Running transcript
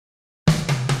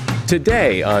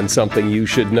Today on Something You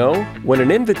Should Know, when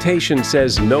an invitation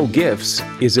says no gifts,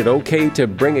 is it okay to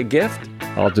bring a gift?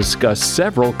 I'll discuss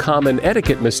several common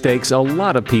etiquette mistakes a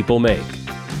lot of people make.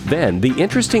 Then, the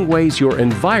interesting ways your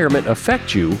environment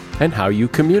affects you and how you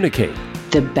communicate.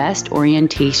 The best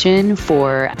orientation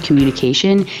for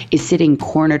communication is sitting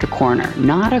corner to corner,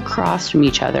 not across from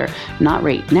each other, not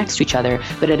right next to each other,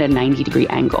 but at a 90-degree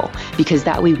angle, because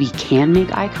that way we can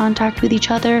make eye contact with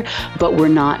each other, but we're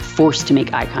not forced to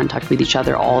make eye contact with each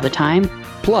other all the time.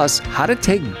 Plus, how to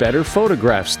take better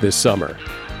photographs this summer.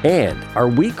 And are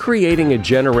we creating a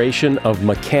generation of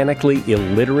mechanically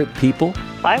illiterate people?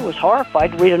 I was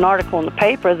horrified to read an article in the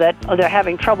paper that they're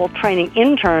having trouble training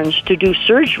interns to do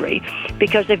surgery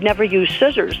because they've never used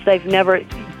scissors. They've never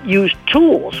used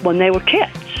tools when they were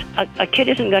kids. A kid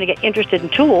isn't going to get interested in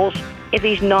tools if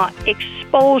he's not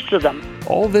exposed to them.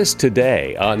 All this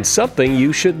today on Something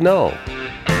You Should Know.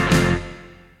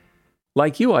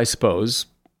 Like you, I suppose,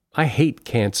 I hate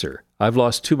cancer. I've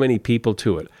lost too many people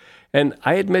to it. And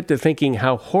I admit to thinking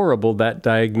how horrible that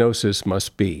diagnosis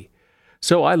must be.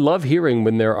 So I love hearing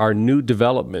when there are new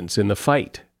developments in the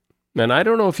fight. And I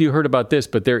don't know if you heard about this,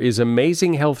 but there is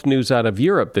amazing health news out of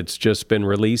Europe that's just been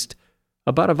released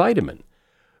about a vitamin.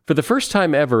 For the first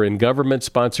time ever in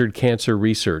government-sponsored cancer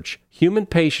research, human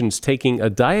patients taking a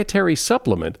dietary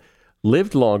supplement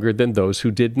lived longer than those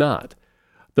who did not.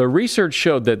 The research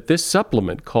showed that this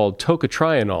supplement, called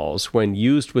tocotrienols, when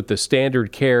used with the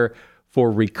standard care for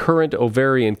recurrent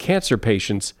ovarian cancer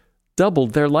patients,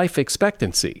 doubled their life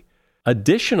expectancy.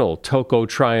 Additional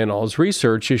tocotrienols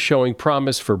research is showing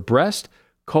promise for breast,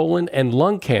 colon, and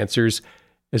lung cancers,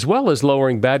 as well as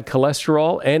lowering bad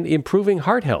cholesterol and improving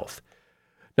heart health.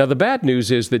 Now, the bad news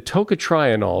is that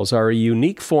tocotrienols are a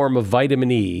unique form of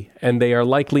vitamin E, and they are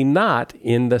likely not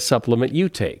in the supplement you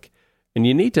take. And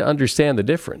you need to understand the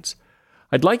difference.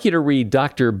 I'd like you to read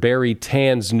Dr. Barry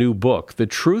Tan's new book, The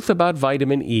Truth About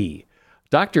Vitamin E.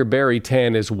 Dr. Barry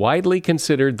Tan is widely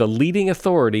considered the leading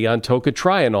authority on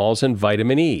tocotrienols and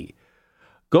vitamin E.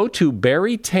 Go to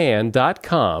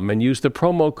barrytan.com and use the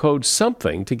promo code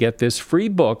SOMETHING to get this free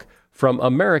book from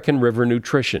American River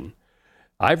Nutrition.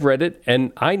 I've read it,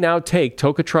 and I now take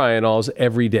tocotrienols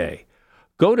every day.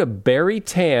 Go to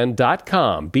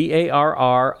barrytan.com,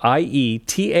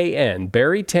 barrietan,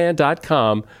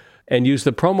 barrytan.com, and use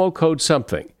the promo code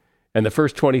SOMETHING. And the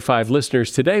first 25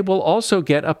 listeners today will also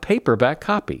get a paperback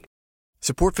copy.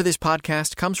 Support for this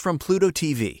podcast comes from Pluto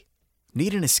TV.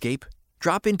 Need an escape?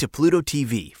 Drop into Pluto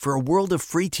TV for a world of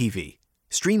free TV.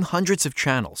 Stream hundreds of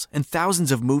channels and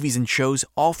thousands of movies and shows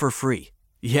all for free.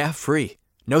 Yeah, free.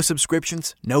 No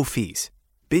subscriptions, no fees.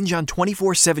 Binge on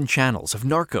 24/7 channels of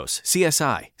Narcos,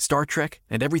 CSI, Star Trek,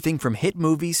 and everything from hit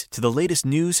movies to the latest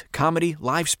news, comedy,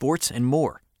 live sports, and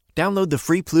more. Download the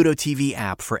free Pluto TV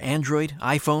app for Android,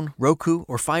 iPhone, Roku,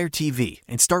 or Fire TV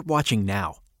and start watching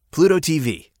now. Pluto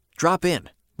TV. Drop in.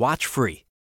 Watch free.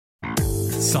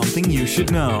 Something you should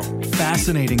know.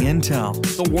 Fascinating intel,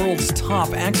 the world's top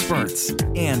experts,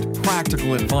 and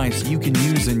practical advice you can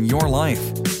use in your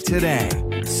life. Today,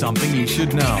 Something You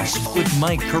Should Know with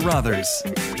Mike Carruthers.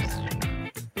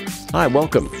 Hi,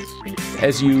 welcome.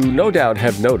 As you no doubt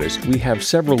have noticed, we have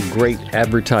several great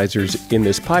advertisers in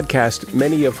this podcast,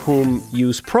 many of whom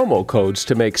use promo codes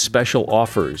to make special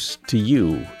offers to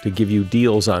you, to give you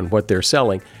deals on what they're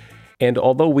selling. And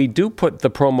although we do put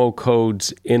the promo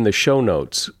codes in the show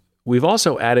notes, we've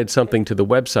also added something to the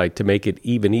website to make it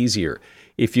even easier.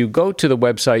 If you go to the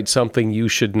website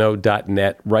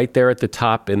somethingyoushouldknow.net, right there at the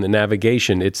top in the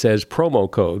navigation, it says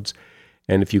promo codes.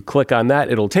 And if you click on that,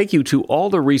 it'll take you to all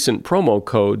the recent promo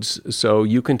codes so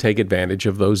you can take advantage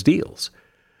of those deals.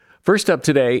 First up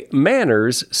today,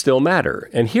 manners still matter.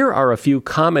 And here are a few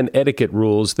common etiquette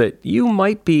rules that you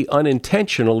might be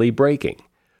unintentionally breaking.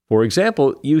 For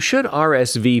example, you should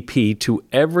RSVP to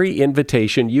every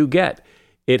invitation you get.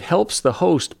 It helps the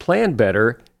host plan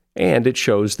better, and it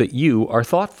shows that you are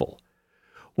thoughtful.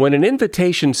 When an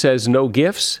invitation says no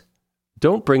gifts,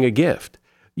 don't bring a gift.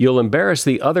 You'll embarrass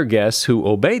the other guests who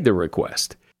obeyed the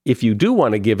request. If you do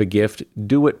want to give a gift,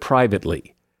 do it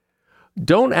privately.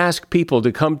 Don't ask people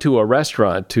to come to a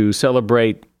restaurant to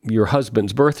celebrate your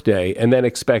husband's birthday and then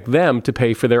expect them to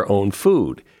pay for their own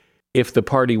food. If the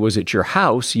party was at your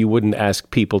house, you wouldn't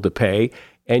ask people to pay,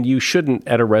 and you shouldn't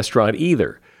at a restaurant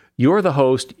either. You're the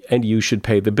host, and you should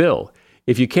pay the bill.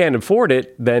 If you can't afford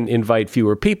it, then invite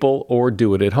fewer people or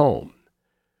do it at home.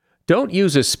 Don't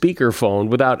use a speakerphone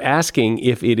without asking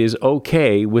if it is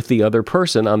okay with the other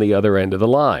person on the other end of the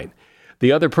line.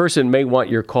 The other person may want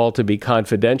your call to be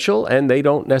confidential, and they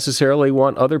don't necessarily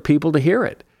want other people to hear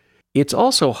it. It's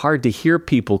also hard to hear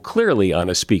people clearly on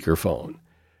a speakerphone.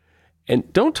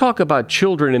 And don't talk about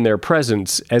children in their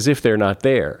presence as if they're not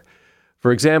there.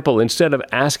 For example, instead of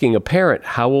asking a parent,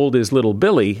 "How old is little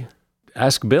Billy?"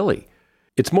 ask Billy.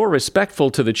 It's more respectful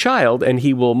to the child, and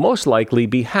he will most likely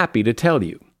be happy to tell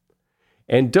you.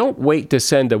 And don't wait to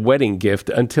send a wedding gift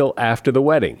until after the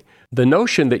wedding. The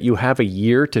notion that you have a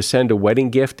year to send a wedding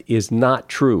gift is not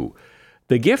true.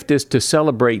 The gift is to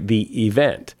celebrate the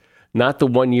event, not the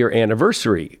one-year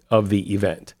anniversary of the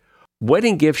event.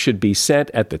 Wedding gifts should be sent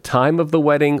at the time of the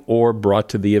wedding or brought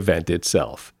to the event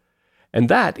itself. And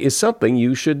that is something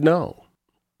you should know.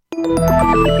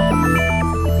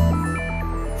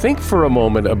 Think for a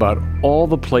moment about all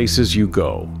the places you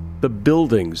go, the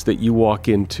buildings that you walk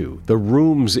into, the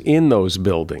rooms in those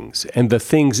buildings, and the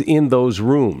things in those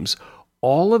rooms.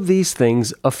 All of these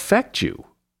things affect you,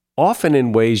 often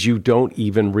in ways you don't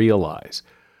even realize.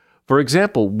 For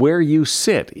example, where you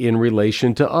sit in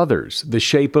relation to others, the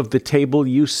shape of the table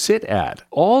you sit at,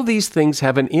 all these things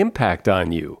have an impact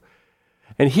on you.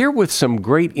 And here with some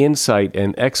great insight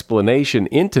and explanation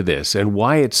into this and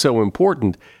why it's so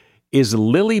important is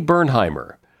Lily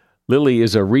Bernheimer. Lily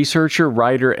is a researcher,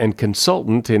 writer, and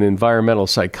consultant in environmental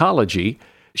psychology.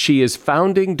 She is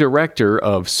founding director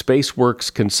of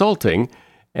Spaceworks Consulting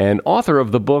and author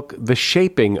of the book The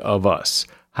Shaping of Us: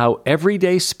 How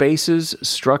Everyday Spaces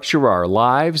Structure Our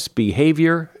Lives,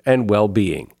 Behavior, and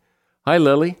Well-Being. Hi,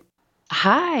 Lily.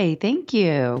 Hi, thank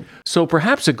you. So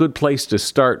perhaps a good place to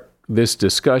start this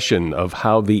discussion of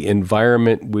how the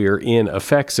environment we're in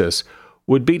affects us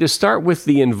would be to start with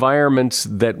the environments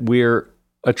that we're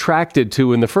attracted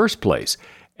to in the first place.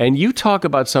 And you talk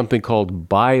about something called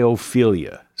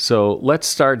biophilia. So let's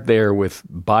start there with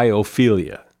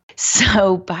biophilia.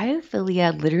 So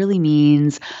biophilia literally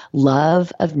means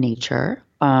love of nature,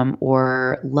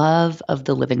 or love of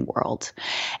the living world.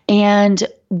 And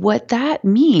what that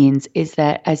means is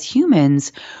that as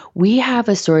humans, we have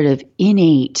a sort of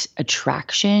innate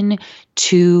attraction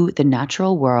to the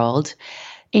natural world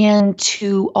and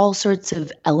to all sorts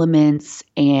of elements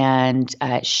and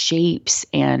shapes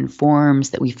and forms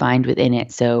that we find within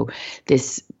it. So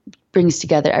this brings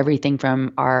together everything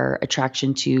from our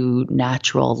attraction to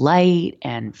natural light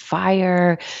and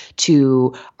fire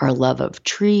to our love of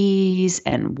trees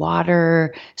and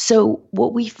water. So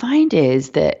what we find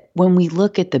is that when we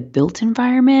look at the built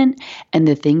environment and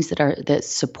the things that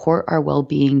support our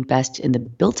well-being best in the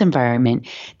built environment,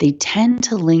 they tend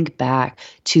to link back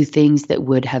to things that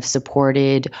would have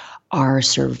supported our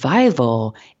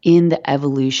survival in the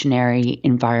evolutionary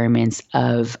environments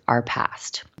of our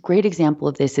past. Great example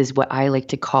of this is what I like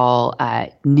to call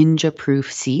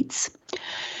ninja-proof seats.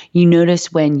 You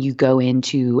notice when you go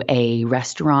into a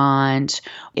restaurant,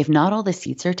 if not all the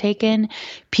seats are taken,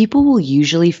 people will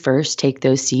usually first take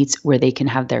those seats where they can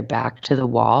have their back to the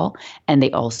wall, and they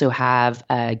also have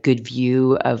a good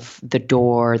view of the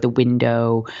door, the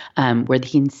window, where they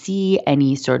can see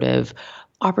any sort of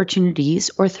opportunities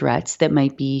or threats that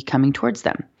might be coming towards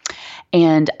them.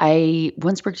 And I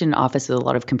once worked in an office with a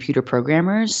lot of computer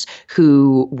programmers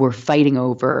who were fighting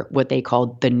over what they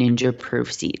called the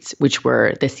ninja-proof seats, which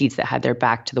were the seats that had their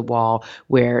back to the wall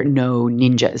where no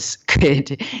ninjas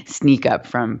could sneak up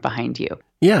from behind you.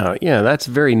 Yeah, that's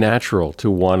very natural to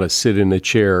want to sit in a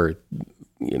chair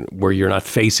where you're not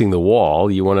facing the wall.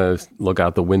 You want to look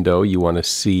out the window. You want to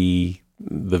see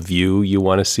the view. You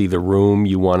want to see the room.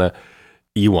 You want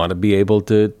to be able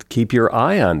to keep your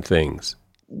eye on things.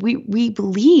 We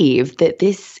believe that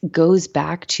this goes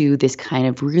back to this kind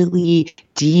of really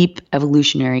deep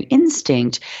evolutionary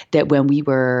instinct that when we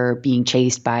were being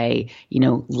chased by,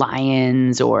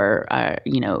 lions or,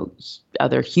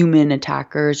 other human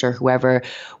attackers or whoever,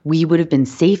 we would have been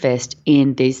safest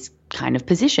in this kind of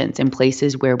positions in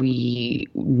places where we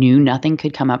knew nothing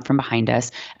could come up from behind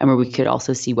us and where we could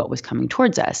also see what was coming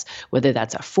towards us, whether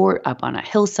that's a fort up on a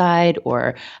hillside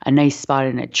or a nice spot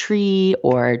in a tree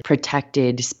or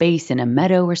protected space in a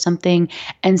meadow or something.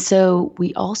 And so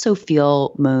we also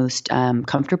feel most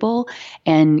comfortable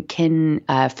and can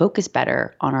focus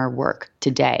better on our work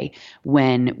today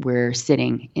when we're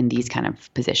sitting in these kind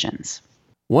of positions.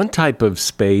 One type of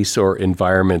space or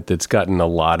environment that's gotten a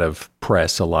lot of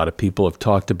press, a lot of people have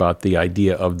talked about the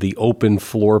idea of the open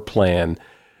floor plan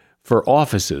for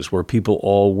offices where people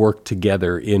all work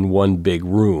together in one big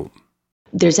room.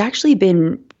 There's actually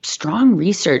been strong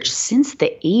research since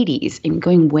the 80s and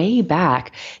going way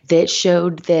back that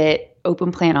showed that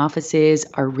open plan offices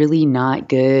are really not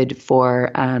good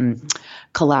for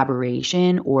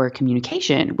collaboration or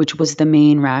communication, which was the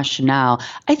main rationale.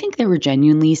 I think there were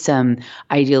genuinely some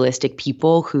idealistic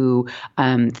people who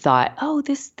thought, oh,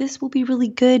 this will be really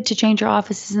good to change our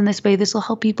offices in this way. This will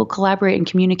help people collaborate and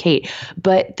communicate.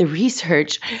 But the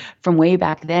research from way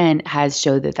back then has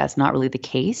showed that that's not really the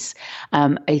case.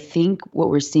 I think what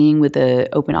we're seeing with the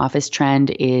open office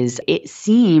trend is it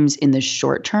seems in the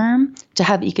short term to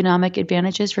have economic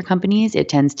advantages for companies. It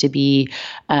tends to be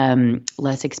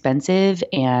less expensive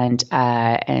and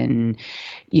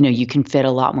you can fit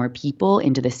a lot more people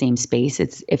into the same space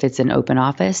if it's an open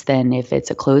office than if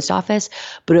it's a closed office.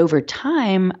 But over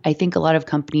time, I think a lot of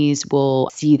companies will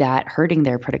see that hurting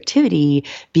their productivity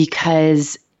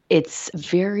because it's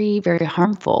very, very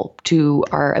harmful to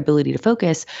our ability to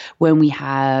focus when we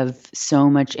have so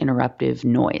much interruptive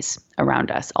noise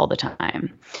around us all the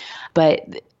time.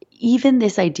 But even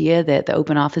this idea that the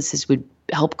open offices would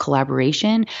help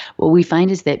collaboration, what we find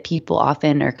is that people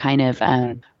often are kind of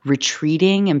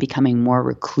retreating and becoming more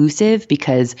reclusive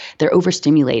because they're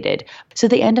overstimulated. So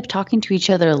they end up talking to each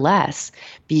other less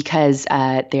because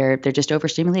they're just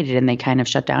overstimulated and they kind of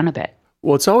shut down a bit.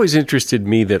 Well, it's always interested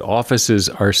me that offices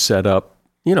are set up,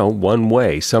 one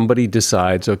way. Somebody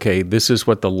decides, okay, this is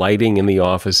what the lighting in the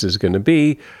office is going to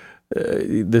be.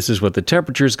 This is what the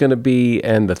temperature is going to be,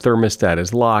 and the thermostat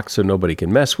is locked so nobody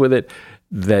can mess with it.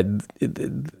 That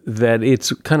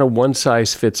it's kind of one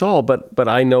size fits all. But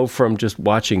I know from just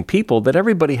watching people that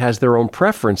everybody has their own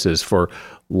preferences for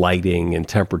lighting and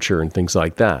temperature and things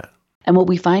like that. And what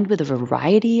we find with a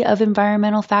variety of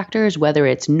environmental factors, whether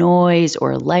it's noise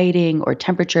or lighting or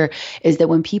temperature, is that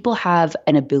when people have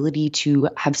an ability to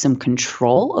have some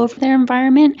control over their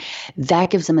environment, that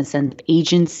gives them a sense of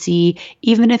agency,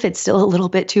 even if it's still a little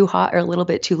bit too hot or a little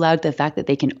bit too loud. The fact that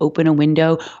they can open a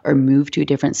window or move to a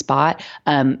different spot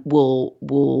will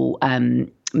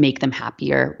make them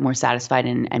happier, more satisfied,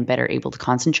 and better able to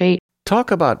concentrate. Talk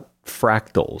about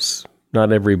fractals.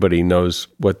 Not everybody knows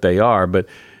what they are, but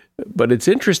it's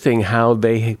interesting how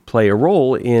they play a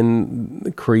role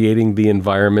in creating the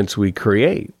environments we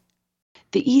create.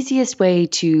 The easiest way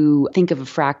to think of a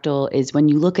fractal is when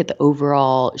you look at the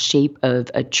overall shape of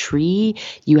a tree,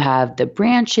 you have the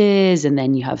branches, and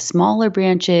then you have smaller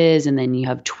branches, and then you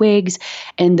have twigs,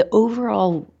 and the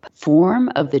overall form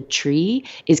of the tree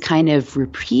is kind of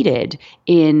repeated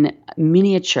in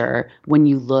miniature when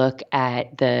you look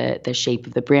at the shape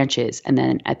of the branches and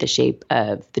then at the shape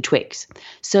of the twigs.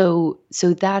 So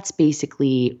that's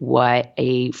basically what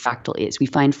a fractal is. We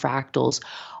find fractals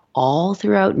all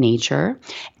throughout nature,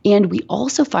 and we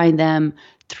also find them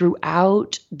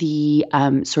throughout the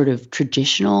sort of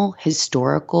traditional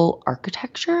historical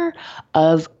architecture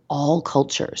of all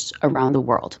cultures around the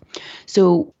world.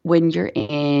 So when you're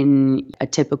in a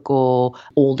typical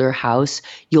older house,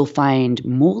 you'll find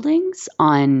moldings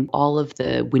on all of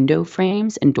the window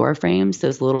frames and door frames,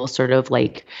 those little sort of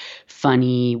like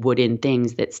funny wooden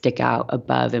things that stick out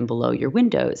above and below your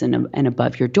windows and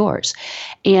above your doors.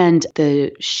 And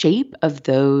the shape of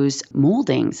those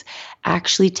moldings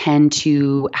actually tend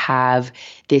to have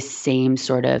this same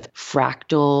sort of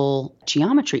fractal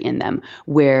geometry in them,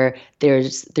 where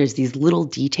there's these little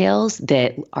details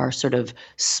that are sort of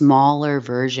smaller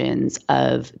versions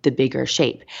of the bigger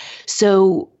shape.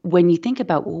 So when you think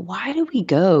about, well, why do we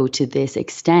go to this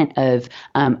extent of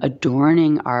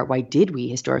why did we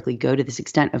historically go to this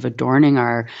extent of adorning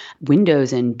our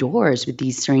windows and doors with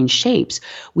these strange shapes?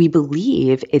 We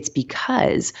believe it's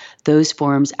because those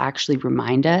forms actually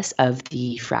remind us of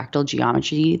the fractal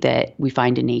geometry that we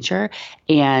find in nature.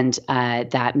 And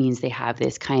that means they have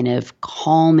this kind of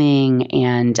calming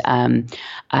and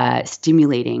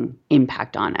stimulating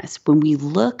impact on us. When we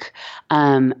look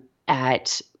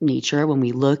at nature, when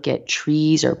we look at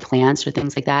trees or plants or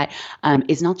things like that,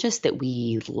 it's not just that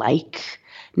we like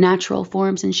natural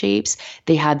forms and shapes.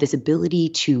 They have this ability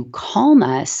to calm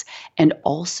us and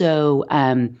also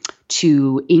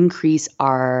to increase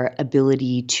our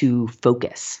ability to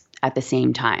focus at the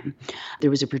same time.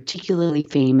 There was a particularly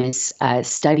famous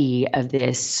study of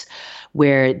this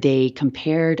where they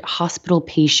compared hospital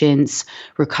patients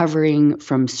recovering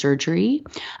from surgery.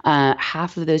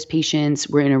 Half of those patients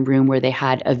were in a room where they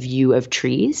had a view of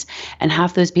trees, and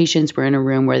half those patients were in a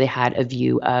room where they had a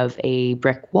view of a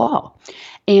brick wall.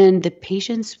 And the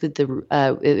patients with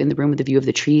in the room with the view of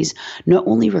the trees not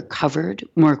only recovered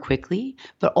more quickly,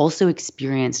 but also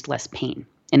experienced less pain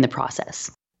in the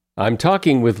process. I'm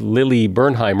talking with Lily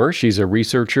Bernheimer. She's a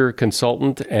researcher,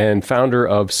 consultant, and founder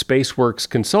of Spaceworks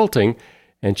Consulting,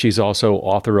 and she's also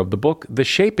author of the book, The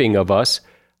Shaping of Us: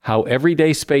 How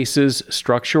Everyday Spaces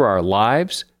Structure Our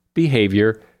Lives,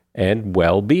 Behavior, and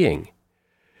Well-Being.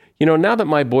 Now that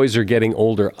my boys are getting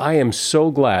older, I am so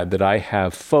glad that I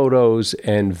have photos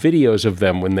and videos of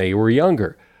them when they were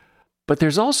younger. But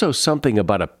there's also something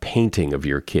about a painting of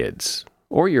your kids,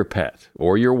 or your pet,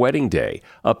 or your wedding day,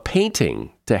 a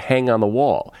painting to hang on the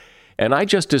wall. And I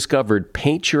just discovered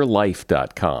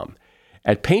paintyourlife.com.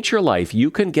 At Paint Your Life,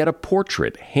 you can get a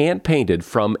portrait hand-painted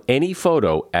from any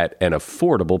photo at an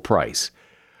affordable price.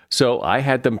 So I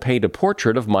had them paint a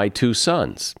portrait of my 2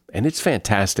 sons, and it's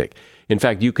fantastic. In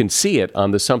fact, you can see it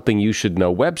on the Something You Should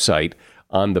Know website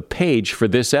on the page for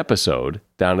this episode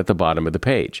down at the bottom of the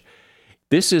page.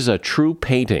 This is a true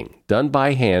painting done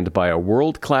by hand by a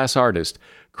world-class artist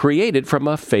created from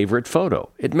a favorite photo.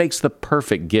 It makes the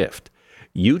perfect gift.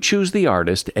 You choose the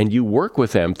artist and you work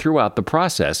with them throughout the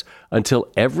process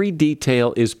until every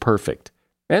detail is perfect.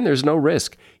 And there's no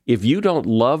risk. If you don't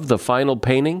love the final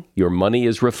painting, your money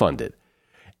is refunded.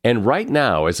 And right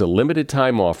now, as a limited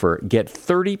time offer, get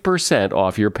 30%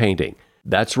 off your painting.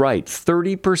 That's right,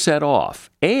 30% off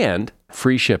and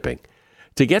free shipping.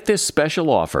 To get this special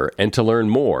offer and to learn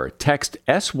more, text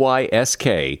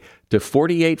SYSK to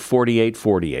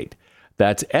 484848.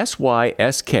 That's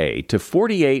SYSK to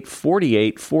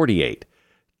 484848.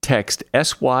 Text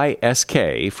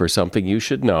SYSK for Something You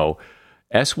Should Know,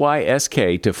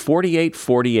 SYSK to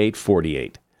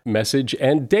 484848. Message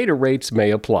and data rates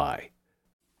may apply.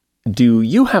 Do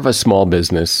you have a small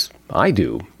business? I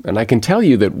do, and I can tell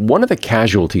you that one of the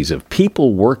casualties of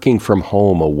people working from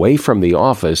home away from the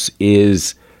office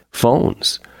is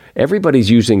phones. Everybody's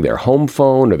using their home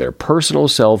phone or their personal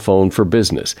cell phone for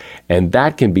business, and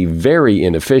that can be very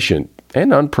inefficient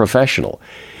and unprofessional.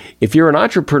 If you're an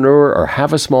entrepreneur or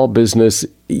have a small business,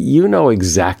 you know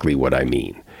exactly what I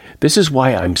mean. This is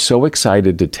why I'm so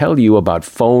excited to tell you about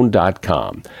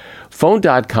Phone.com.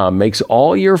 Phone.com makes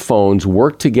all your phones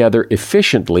work together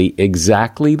efficiently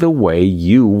exactly the way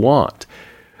you want.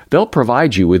 They'll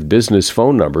provide you with business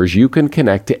phone numbers you can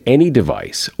connect to any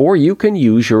device, or you can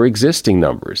use your existing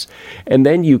numbers. And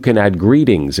then you can add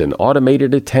greetings and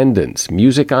automated attendance,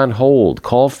 music on hold,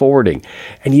 call forwarding,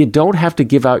 and you don't have to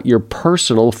give out your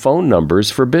personal phone numbers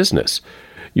for business.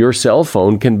 Your cell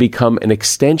phone can become an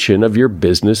extension of your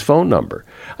business phone number.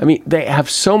 I mean, they have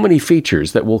so many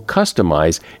features that will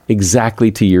customize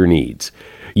exactly to your needs.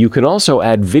 You can also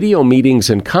add video meetings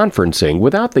and conferencing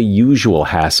without the usual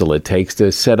hassle it takes to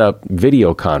set up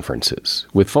video conferences.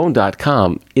 With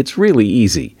Phone.com, it's really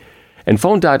easy. And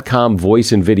Phone.com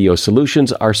voice and video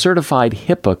solutions are certified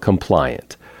HIPAA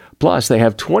compliant. Plus, they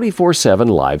have 24/7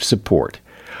 live support.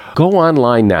 Go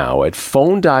online now at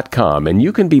Phone.com and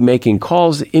you can be making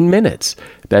calls in minutes.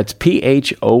 That's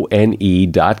PHONE.com.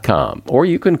 Or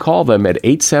you can call them at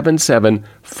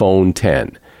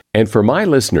 877-PHONE-10. And for my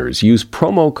listeners, use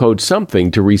promo code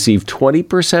SOMETHING to receive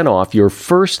 20% off your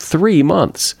first 3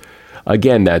 months.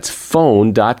 Again, that's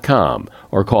Phone.com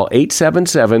or call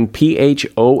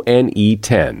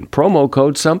 877-PHONE-10. Promo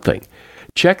code SOMETHING.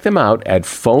 Check them out at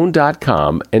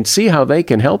Phone.com and see how they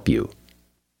can help you.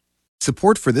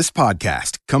 Support for this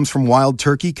podcast comes from Wild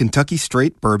Turkey Kentucky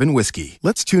Straight Bourbon Whiskey.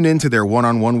 Let's tune in to their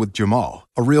one-on-one with Jamal,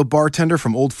 a real bartender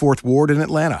from Old Fourth Ward in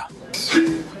Atlanta.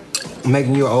 I'm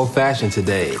making you an old-fashioned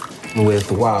today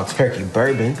with Wild Turkey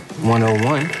Bourbon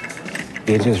 101.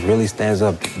 It just really stands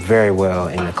up very well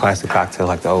in a classic cocktail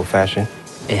like the old-fashioned.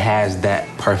 It has that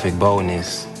perfect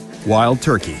boldness. Wild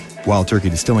Turkey. Wild Turkey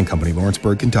Distilling Company,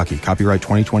 Lawrenceburg, Kentucky. Copyright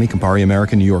 2020, Campari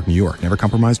American, New York, New York. Never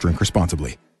compromise, drink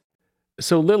responsibly.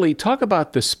 So, Lily, talk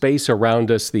about the space around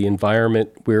us, the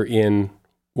environment we're in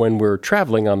when we're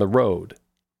traveling on the road.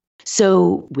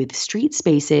 So with street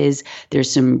spaces,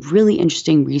 there's some really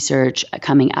interesting research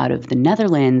coming out of the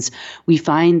Netherlands. We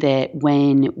find that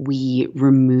when we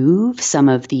remove some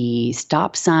of the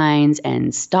stop signs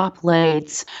and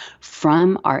stoplights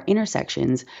from our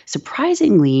intersections,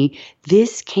 surprisingly,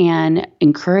 this can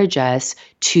encourage us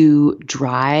to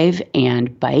drive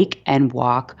and bike and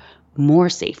walk more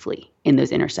safely in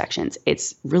those intersections.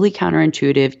 It's really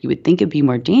counterintuitive. You would think it'd be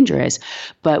more dangerous,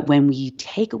 but when we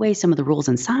take away some of the rules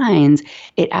and signs,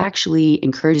 it actually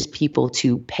encourages people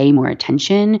to pay more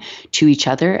attention to each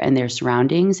other and their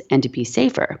surroundings and to be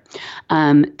safer.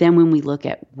 Then when we look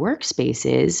at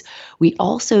workspaces, we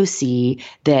also see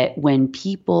that when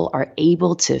people are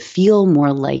able to feel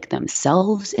more like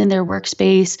themselves in their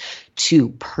workspace, to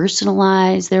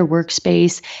personalize their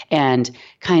workspace and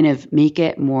kind of make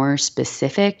it more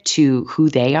specific to who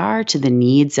they are, to the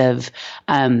needs of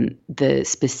the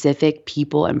specific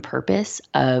people and purpose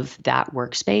of that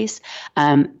workspace,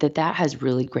 that has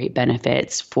really great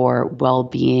benefits for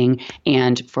well-being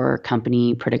and for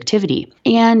company productivity.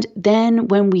 And then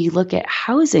when we look at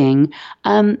housing,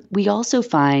 we also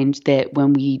find that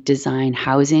when we design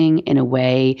housing in a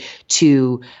way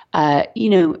to,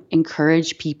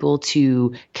 encourage people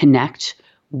to connect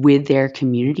with their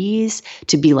communities,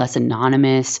 to be less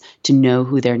anonymous, to know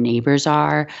who their neighbors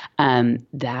are,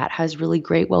 that has really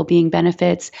great well-being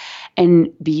benefits. And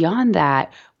beyond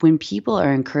that, when people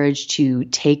are encouraged to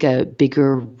take a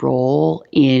bigger role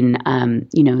in,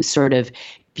 sort of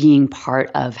being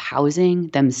part of housing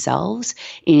themselves,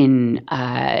 in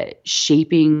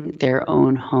shaping their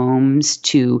own homes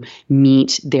to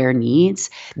meet their needs,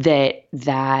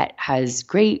 that has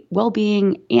great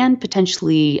well-being and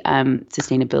potentially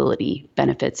sustainability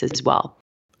benefits as well.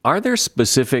 Are there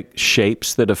specific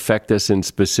shapes that affect us in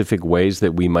specific ways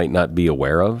that we might not be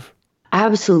aware of?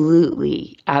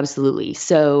 Absolutely.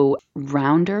 So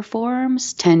rounder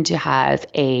forms tend to have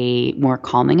a more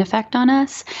calming effect on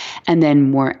us, and then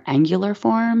more angular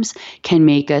forms can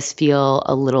make us feel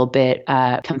a little bit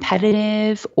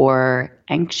competitive or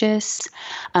anxious.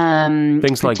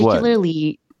 Things like what?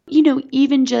 Particularly,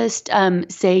 even just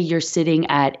say you're sitting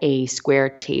at a square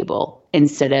table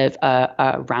instead of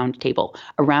a round table.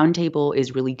 A round table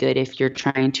is really good if you're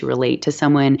trying to relate to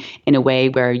someone in a way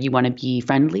where you want to be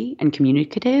friendly and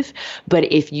communicative.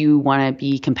 But if you want to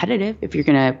be competitive, if you're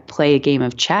going to play a game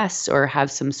of chess or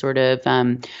have some sort of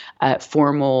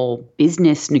formal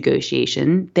business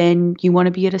negotiation, then you want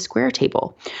to be at a square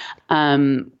table.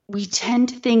 We tend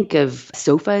to think of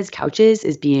sofas, couches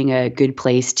as being a good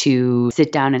place to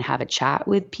sit down and have a chat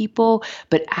with people,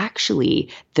 but actually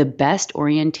the best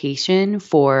orientation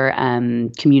for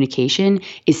communication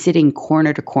is sitting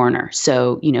corner to corner.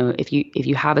 So, if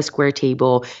you have a square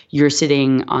table, you're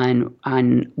sitting on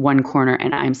one corner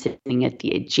and I'm sitting at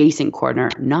the adjacent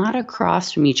corner, not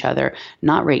across from each other,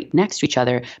 not right next to each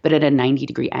other, but at a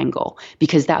 90-degree angle,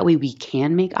 because that way we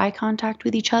can make eye contact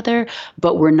with each other,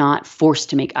 but we're not forced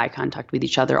to make eye contact with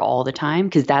each other all the time,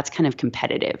 because that's kind of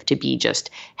competitive to be just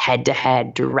head to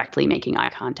head directly making eye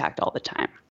contact all the time.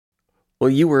 Well,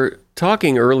 you were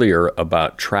talking earlier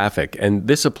about traffic, and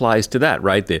this applies to that,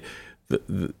 right?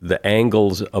 The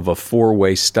angles of a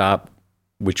four-way stop,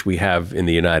 which we have in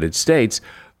the United States,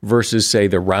 versus, say,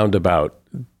 the roundabout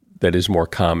that is more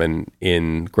common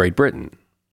in Great Britain.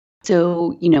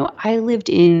 So, I lived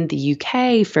in the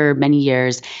UK for many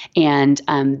years, and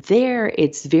there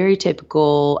it's very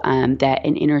typical that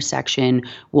an intersection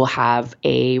will have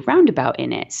a roundabout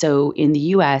in it. So in the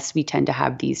US, we tend to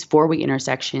have these four-way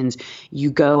intersections. You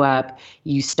go up,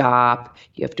 you stop,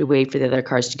 you have to wait for the other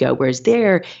cars to go. Whereas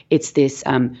there, it's this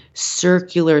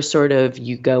circular sort of,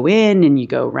 you go in and you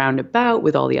go roundabout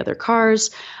with all the other cars.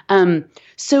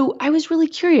 So I was really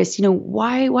curious,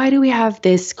 why do we have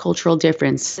this cultural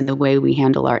difference in the way we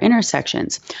handle our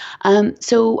intersections?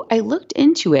 So I looked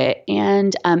into it,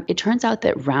 and it turns out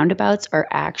that roundabouts are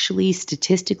actually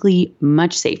statistically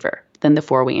much safer than the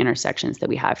four-way intersections that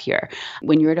we have here.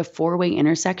 When you're at a four-way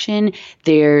intersection,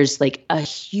 there's like a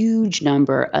huge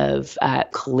number of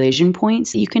collision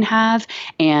points that you can have,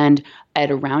 and at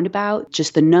a roundabout,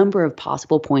 just the number of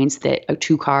possible points that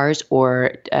two cars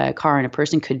or a car and a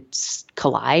person could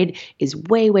collide is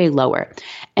way, way lower.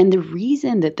 And the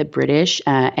reason that the British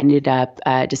ended up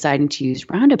deciding to use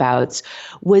roundabouts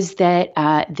was that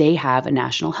they have a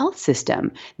national health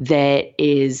system that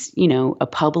is, a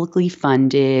publicly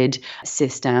funded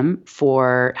system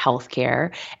for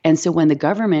healthcare. And so when the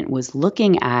government was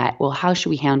looking at, well, how should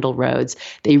we handle roads,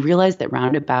 they realized that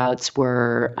roundabouts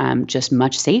were just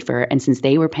much safer. And since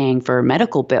they were paying for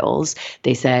medical bills,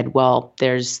 they said, well,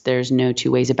 there's no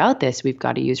two ways about this. We've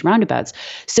got to use roundabouts.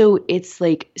 So it's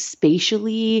like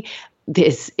spatially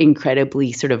this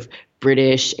incredibly sort of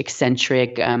British,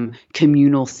 eccentric,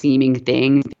 communal seeming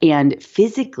thing. And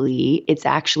physically, it's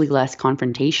actually less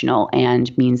confrontational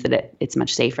and means that it's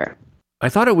much safer. I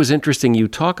thought it was interesting. You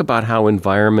talk about how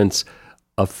environments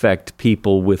affect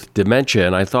people with dementia.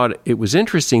 And I thought it was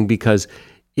interesting because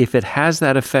if it has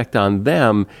that effect on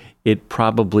them, it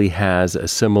probably has a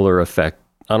similar effect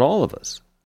on all of us.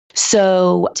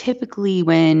 So typically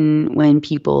when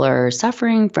people are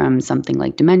suffering from something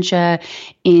like dementia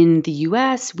in the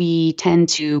US, we tend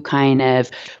to kind of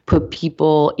put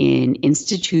people in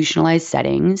institutionalized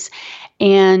settings.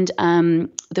 And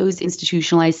those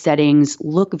institutionalized settings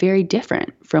look very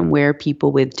different from where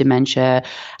people with dementia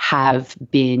have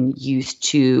been used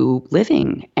to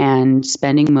living and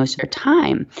spending most of their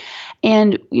time.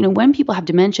 And, when people have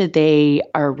dementia, they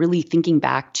are really thinking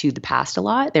back to the past a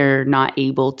lot. They're not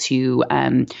able to,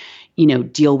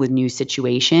 deal with new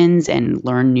situations and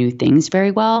learn new things very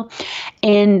well.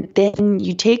 And then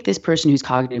you take this person whose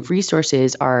cognitive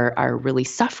resources are really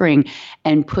suffering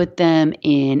and put them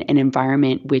in an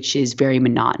environment which is very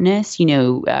monotonous.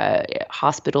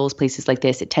 Hospitals, places like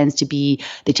this, they tend to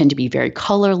be very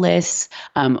colorless,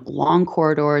 long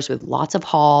corridors with lots of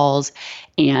halls.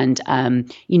 And,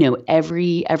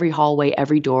 every hallway,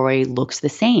 every doorway looks the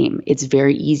same. It's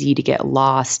very easy to get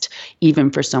lost,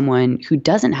 even for someone who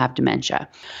doesn't have dementia.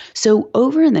 So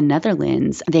over in the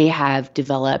Netherlands, they have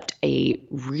developed a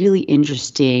really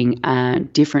interesting,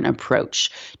 different approach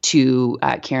to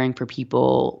caring for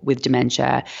people with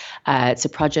dementia. It's a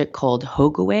project called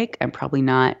Hogeweg. I'm probably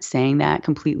not saying that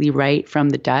completely right from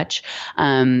the Dutch,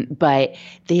 but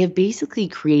they have basically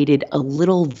created a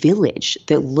little village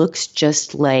that looks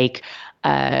just like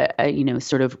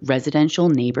sort of residential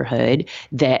neighborhood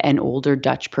that an older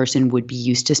Dutch person would be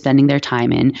used to spending their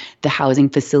time in. The housing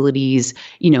facilities,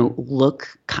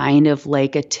 look kind of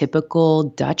like a typical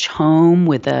Dutch home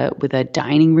with a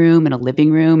dining room and a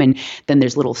living room. And then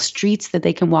there's little streets that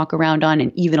they can walk around on,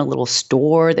 and even a little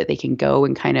store that they can go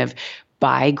and kind of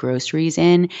buy groceries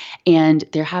in. And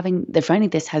they're finding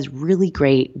this has really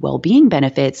great well-being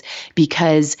benefits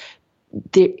because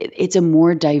it's a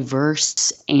more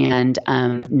diverse and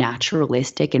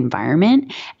naturalistic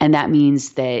environment. And that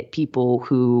means that people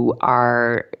who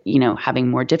are, having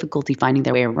more difficulty finding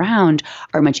their way around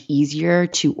are much easier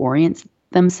to orient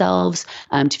themselves,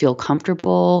 to feel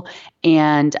comfortable.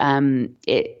 And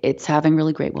it's having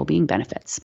really great well-being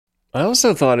benefits. I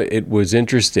also thought it was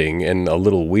interesting and a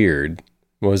little weird,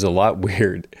 was a lot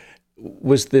weird,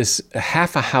 was this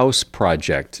Half a House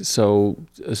project. So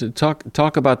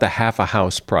talk about the Half a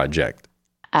House project.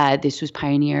 This was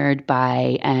pioneered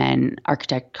by an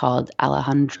architect called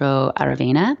Alejandro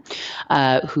Aravena,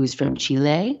 who's from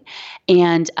Chile.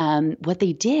 And what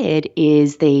they did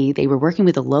is they were working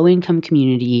with a low-income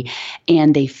community,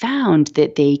 and they found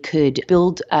that they could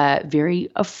build very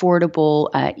affordable,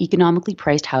 economically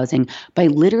priced housing by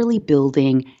literally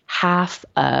building half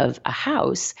of a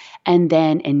house and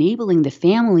then enabling the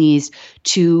families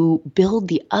to build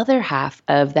the other half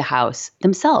of the house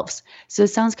themselves. So it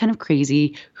sounds kind of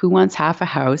crazy. Who wants half a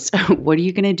house? What are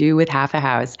you going to do with half a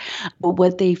house? But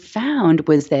what they found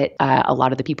was that a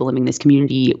lot of the people living in this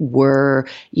community were,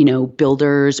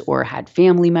 builders or had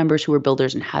family members who were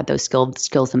builders and had those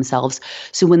skills themselves.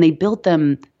 So when they built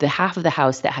them, the half of the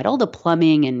house that had all the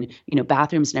plumbing and,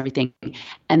 bathrooms and everything,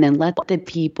 and then let the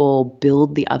people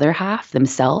build the other half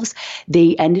themselves,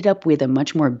 they ended up with a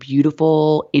much more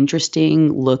beautiful,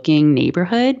 interesting looking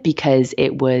neighborhood because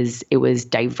it was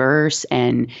diverse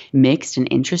and mixed and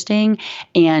interesting.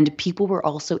 And people were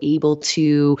also able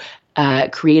to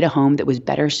create a home that was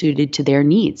better suited to their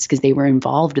needs because they were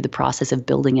involved in the process of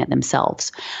building it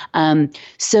themselves.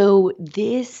 So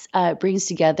this brings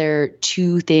together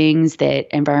two things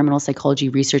that environmental psychology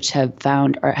research has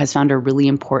found are really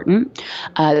important.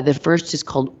 The first is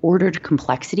called ordered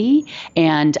complexity.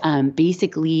 And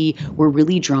basically, we're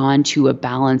really drawn to a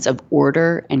balance of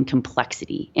order and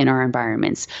complexity in our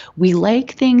environments. We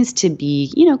like things to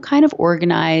be, kind of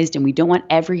organized, and we don't want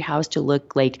every house to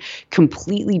look like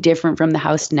completely different from the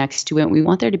house next to it. We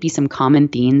want there to be some common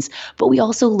themes, but we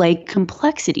also like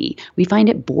complexity. We find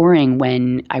it boring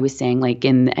when I was saying, like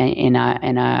in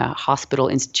a hospital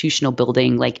institutional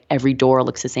building, like every door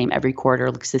looks the same, every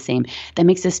corridor looks the same. That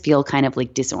makes us feel kind of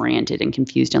like disoriented and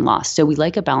confused and lost. So we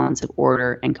like a balance of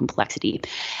order and complexity.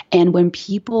 And when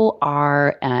people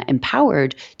are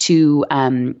empowered to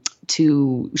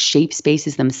shape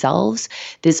spaces themselves,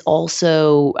 this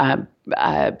also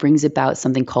brings about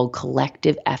something called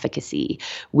collective efficacy,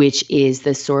 which is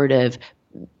the sort of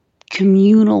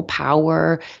communal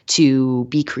power to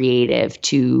be creative,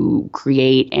 to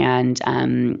create and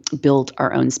build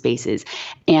our own spaces.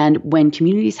 And when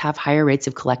communities have higher rates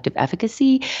of collective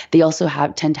efficacy, they also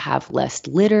tend to have less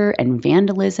litter and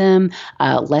vandalism,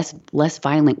 less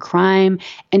violent crime,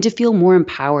 and to feel more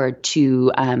empowered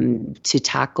to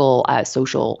tackle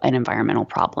social and environmental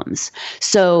problems.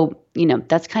 So,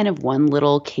 that's kind of one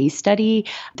little case study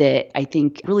that I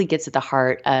think really gets at the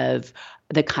heart of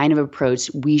the kind of approach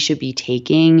we should be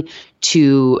taking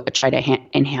to try to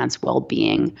enhance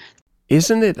well-being.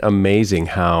 Isn't it amazing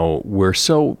how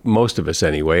most of us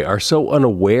anyway, are so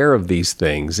unaware of these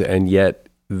things, and yet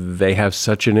they have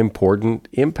such an important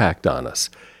impact on us?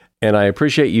 And I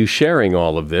appreciate you sharing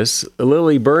all of this.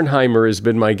 Lily Bernheimer has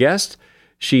been my guest.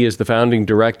 She is the founding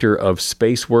director of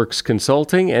SpaceWorks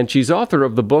Consulting, and she's author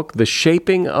of the book, The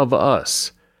Shaping of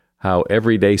Us, How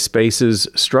Everyday Spaces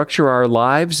Structure Our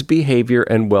Lives, Behavior,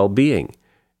 and Well-Being.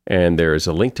 And there is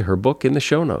a link to her book in the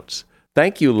show notes.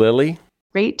 Thank you, Lily.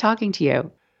 Great talking to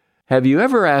you. Have you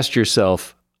ever asked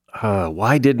yourself,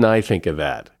 why didn't I think of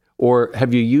that? Or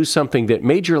have you used something that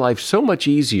made your life so much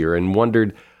easier and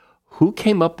wondered, who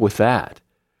came up with that?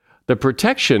 The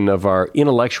protection of our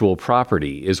intellectual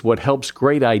property is what helps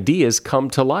great ideas come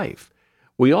to life.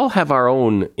 We all have our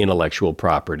own intellectual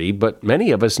property, but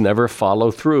many of us never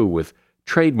follow through with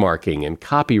trademarking and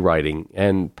copywriting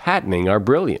and patenting our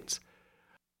brilliance.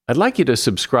 I'd like you to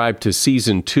subscribe to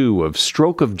Season 2 of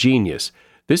Stroke of Genius.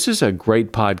 This is a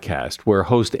great podcast where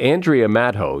host Andrea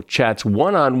Matho chats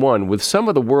one-on-one with some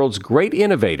of the world's great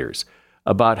innovators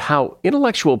about how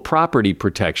intellectual property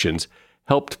protections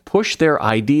helped push their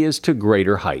ideas to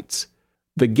greater heights.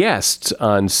 The guests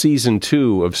on Season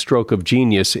 2 of Stroke of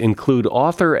Genius include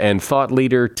author and thought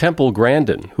leader Temple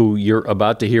Grandin, who you're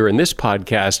about to hear in this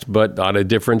podcast, but on a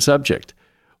different subject.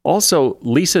 Also,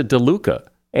 Lisa DeLuca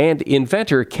and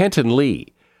inventor Kenton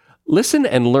Lee. Listen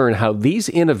and learn how these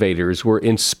innovators were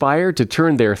inspired to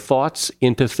turn their thoughts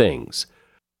into things.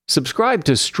 Subscribe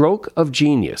to Stroke of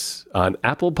Genius on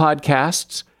Apple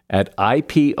Podcasts, at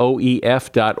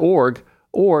ipoef.org,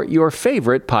 or your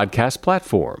favorite podcast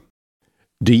platform.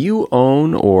 Do you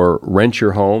own or rent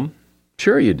your home?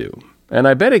 Sure you do. And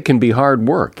I bet it can be hard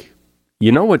work.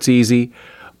 You know what's easy?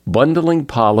 Bundling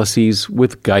policies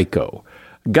with Geico.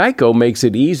 Geico makes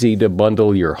it easy to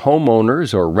bundle your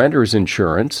homeowner's or renter's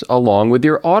insurance along with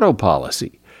your auto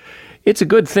policy. It's a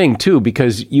good thing, too,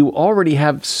 because you already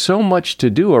have so much to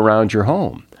do around your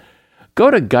home. Go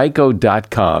to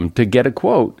geico.com to get a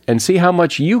quote and see how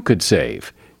much you could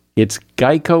save. It's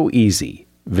Geico Easy.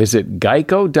 Visit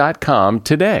geico.com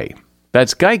today.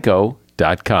 That's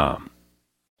geico.com.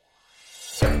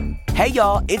 Hey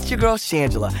y'all, it's your girl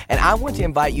Shangela, and I want to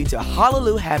invite you to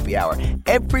Hallelujah Happy Hour.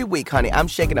 Every week, honey, I'm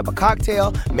shaking up a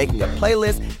cocktail, making a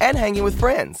playlist, and hanging with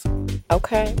friends.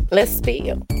 Okay, let's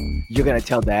spill. You're gonna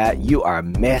tell Dad you are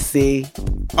messy.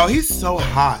 Oh, he's so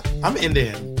hot. I'm into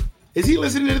him. Is he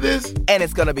listening to this? And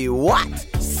it's gonna be what?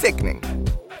 Sickening.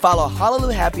 Follow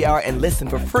Hallelujah Happy Hour and listen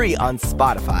for free on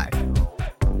Spotify.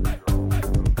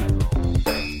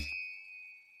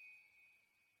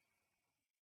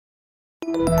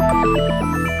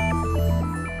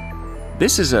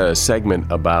 This is a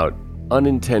segment about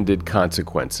unintended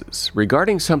consequences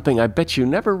regarding something I bet you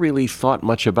never really thought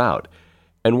much about.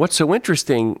 And what's so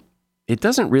interesting, it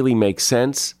doesn't really make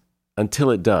sense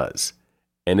until it does.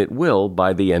 And it will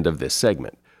by the end of this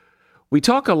segment. We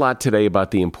talk a lot today about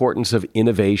the importance of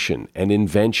innovation and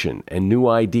invention and new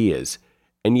ideas.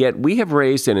 And yet we have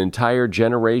raised an entire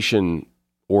generation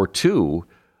or two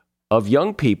of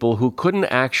young people who couldn't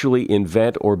actually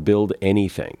invent or build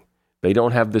anything. They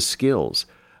don't have the skills.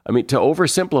 I mean, to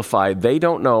oversimplify, they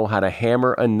don't know how to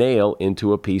hammer a nail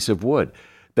into a piece of wood.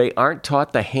 They aren't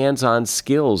taught the hands-on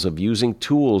skills of using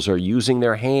tools or using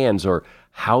their hands or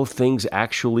how things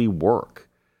actually work.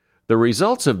 The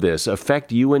results of this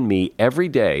affect you and me every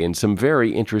day in some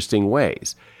very interesting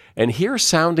ways. And here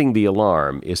sounding the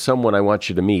alarm is someone I want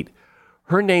you to meet.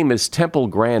 Her name is Temple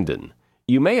Grandin.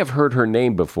 You may have heard her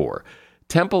name before.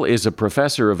 Temple is a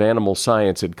professor of animal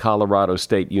science at Colorado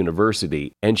State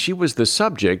University, and she was the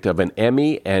subject of an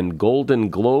Emmy and Golden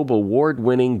Globe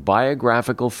award-winning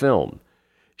biographical film.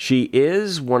 She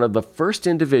is one of the first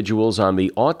individuals on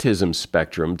the autism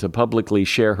spectrum to publicly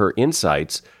share her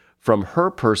insights from her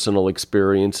personal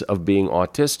experience of being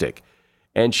autistic.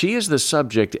 And she is the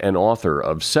subject and author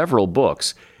of several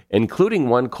books, including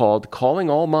one called Calling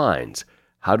All Minds,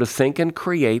 How to Think and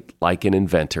Create Like an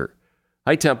Inventor.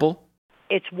 Hi, Temple.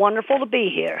 It's wonderful to be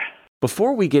here.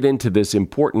 Before we get into this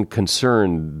important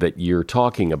concern that you're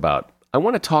talking about, I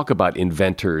want to talk about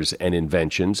inventors and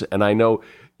inventions, and I know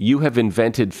you have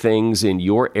invented things in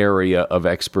your area of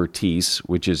expertise,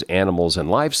 which is animals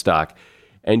and livestock,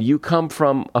 and you come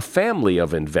from a family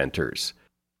of inventors.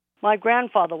 My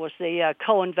grandfather was the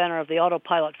co-inventor of the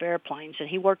autopilot for airplanes, and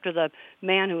he worked with a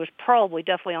man who was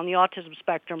definitely on the autism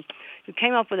spectrum, who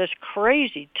came up with this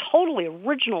crazy, totally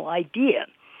original idea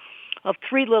of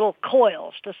 3 little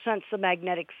coils to sense the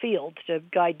magnetic field to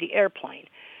guide the airplane.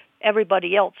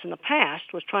 Everybody else in the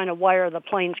past was trying to wire the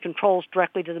plane's controls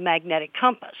directly to the magnetic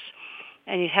compass,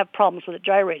 and you'd have problems with it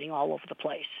gyrating all over the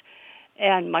place.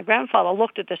 And my grandfather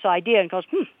looked at this idea and goes,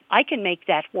 I can make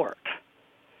that work.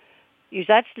 Because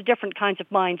that's the different kinds of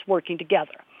minds working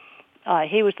together.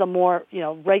 He was the more,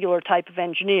 regular type of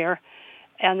engineer,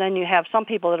 And then you have some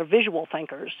people that are visual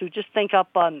thinkers who just think up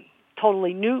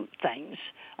totally new things.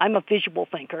 I'm a visual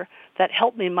thinker. That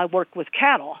helped me in my work with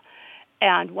cattle.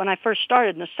 And when I first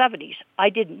started in the 70s, I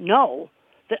didn't know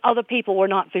that other people were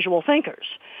not visual thinkers.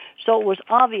 So it was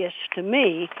obvious to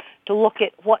me to look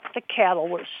at what the cattle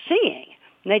were seeing.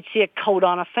 And they'd see a coat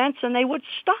on a fence and they would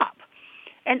stop.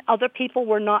 And other people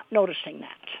were not noticing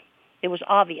that. It was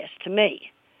obvious to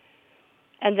me.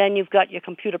 And then you've got your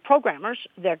computer programmers.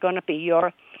 They're going to be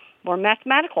your more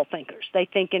mathematical thinkers. They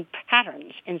think in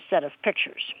patterns instead of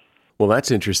pictures. Well,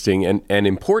 that's interesting and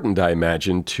important, I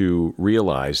imagine, to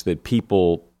realize that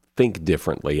people think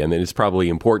differently. And then it's probably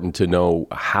important to know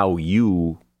how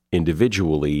you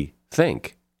individually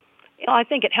think. I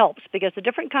think it helps because the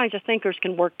different kinds of thinkers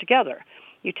can work together.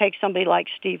 You take somebody like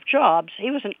Steve Jobs.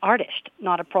 He was an artist,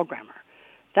 not a programmer.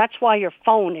 That's why your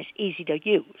phone is easy to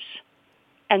use.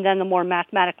 And then the more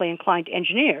mathematically inclined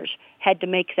engineers had to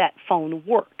make that phone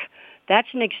work. That's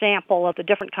an example of the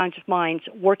different kinds of minds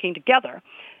working together,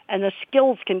 and the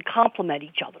skills can complement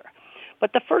each other.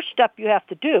 But the first step you have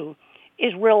to do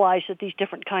is realize that these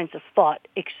different kinds of thought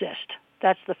exist.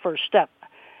 That's the first step.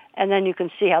 And then you can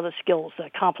see how the skills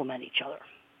complement each other.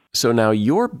 So now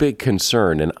your big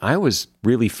concern, and I was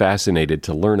really fascinated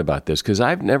to learn about this because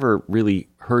I've never really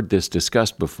heard this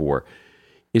discussed before,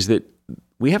 is that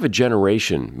we have a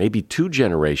generation, maybe 2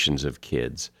 generations of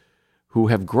kids who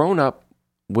have grown up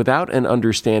without an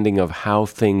understanding of how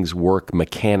things work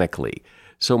mechanically.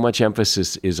 So much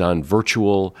emphasis is on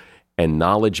virtual and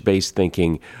knowledge-based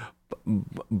thinking,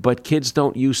 but kids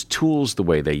don't use tools the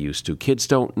way they used to. Kids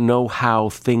don't know how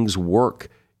things work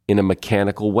in a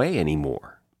mechanical way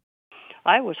anymore.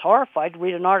 I was horrified to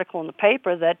read an article in the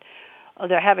paper that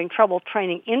they're having trouble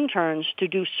training interns to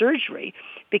do surgery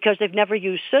because they've never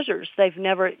used scissors. They've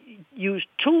never used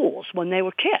tools when they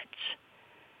were kids.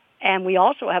 And we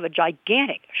also have a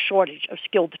gigantic shortage of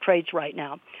skilled trades right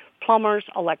now. Plumbers,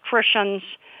 electricians,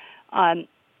 and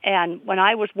when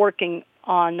I was working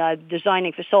on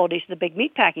designing facilities in the big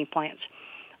meatpacking plants,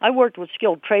 I worked with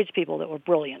skilled tradespeople that were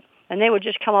brilliant. And they would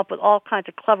just come up with all kinds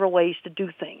of clever ways to do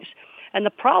things. And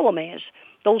the problem is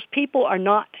those people are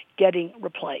not getting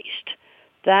replaced.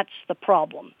 That's the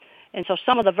problem. And so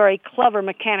some of the very clever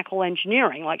mechanical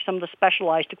engineering, like some of the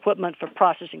specialized equipment for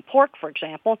processing pork, for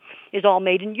example, is all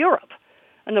made in Europe.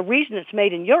 And the reason it's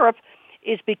made in Europe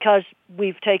is because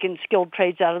we've taken skilled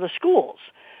trades out of the schools.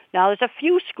 Now, there's a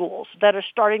few schools that are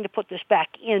starting to put this back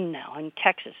in now, and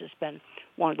Texas has been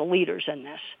one of the leaders in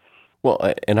this.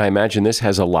 Well, and I imagine this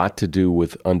has a lot to do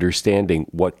with understanding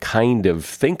what kind of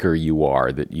thinker you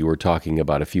are that you were talking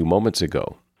about a few moments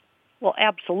ago. Well,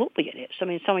 absolutely it is. I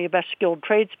mean, some of your best skilled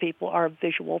tradespeople are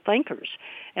visual thinkers.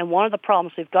 And one of the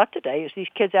problems they've got today is these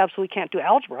kids absolutely can't do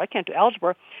algebra. I can't do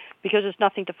algebra because there's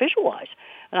nothing to visualize.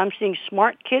 And I'm seeing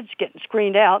smart kids getting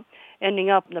screened out, ending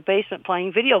up in the basement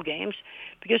playing video games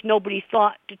because nobody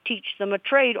thought to teach them a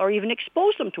trade or even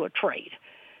expose them to a trade.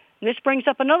 And this brings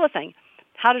up another thing.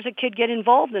 How does a kid get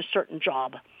involved in a certain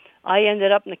job? I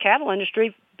ended up in the cattle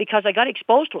industry because I got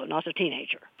exposed to it when I was a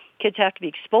teenager. Kids have to be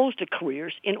exposed to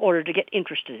careers in order to get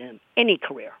interested in any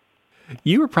career.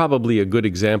 You are probably a good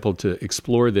example to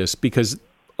explore this because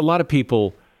a lot of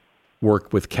people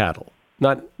work with cattle.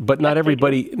 Not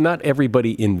everybody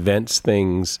invents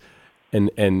things and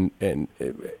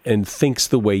thinks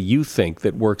the way you think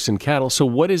that works in cattle. So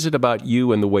what is it about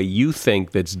you and the way you think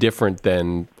that's different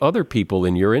than other people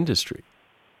in your industry?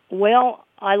 Well,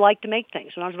 I like to make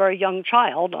things. When I was a very young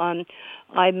child,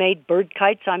 I made bird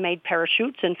kites, I made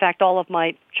parachutes. In fact, all of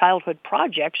my childhood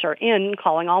projects are in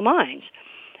Calling All Minds.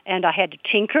 And I had to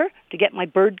tinker to get my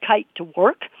bird kite to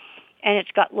work. And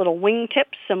it's got little wing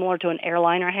tips similar to an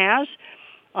airliner has.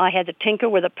 I had to tinker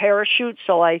with a parachute,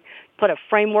 so I put a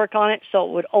framework on it so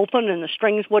it would open and the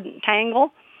strings wouldn't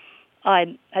tangle.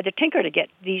 I had to tinker to get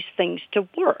these things to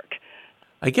work.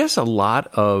 I guess a lot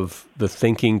of the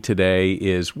thinking today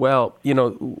is, well,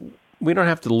 we don't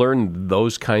have to learn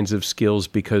those kinds of skills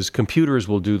because computers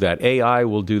will do that, AI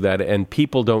will do that, and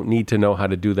people don't need to know how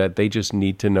to do that. They just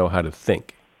need to know how to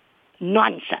think.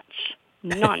 Nonsense.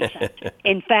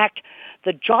 In fact,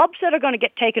 the jobs that are going to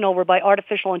get taken over by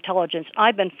artificial intelligence,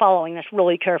 I've been following this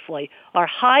really carefully, are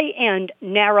high-end,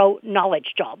 narrow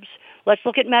knowledge jobs. Let's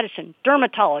look at medicine,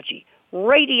 dermatology,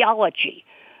 radiology,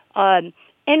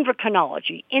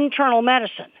 endocrinology, internal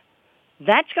medicine.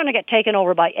 That's going to get taken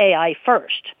over by AI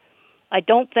first. I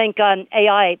don't think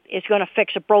AI is going to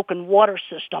fix a broken water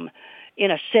system in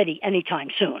a city anytime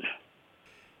soon.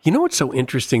 You know what's so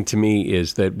interesting to me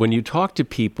is that when you talk to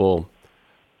people,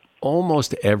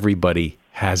 almost everybody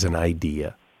has an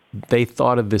idea. They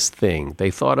thought of this thing.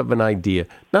 They thought of an idea.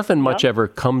 Nothing much ever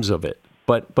comes of it.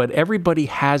 But everybody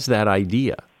has that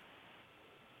idea.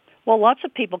 Well, lots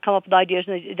of people come up with ideas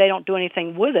and they don't do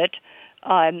anything with it.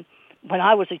 When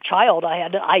I was a child, I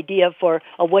had an idea for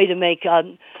a way to make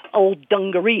old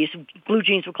dungarees. Blue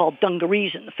jeans were called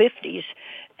dungarees in the 50s.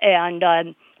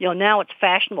 And, now it's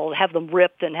fashionable to have them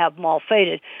ripped and have them all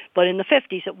faded. But in the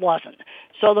 50s, it wasn't.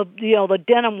 So the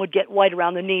denim would get white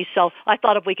around the knees. So I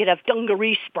thought if we could have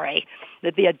dungaree spray,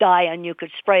 there'd be a dye and you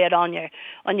could spray it on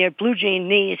your blue jean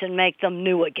knees and make them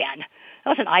new again.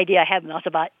 That was an idea I had when I was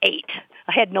about 8.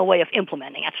 I had no way of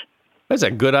implementing it. That's a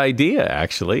good idea,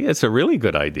 actually. It's a really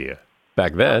good idea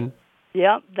back then.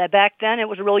 Yeah, back then it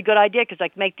was a really good idea because I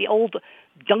could make the old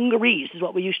dungarees, is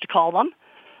what we used to call them,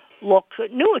 look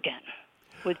new again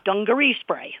with dungaree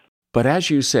spray. But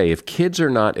as you say, if kids are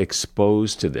not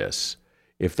exposed to this,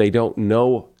 if they don't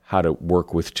know how to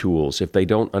work with tools, if they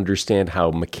don't understand how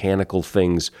mechanical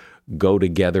things go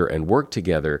together and work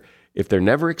together, if they're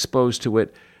never exposed to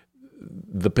it,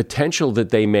 the potential that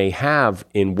they may have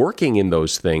in working in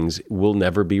those things will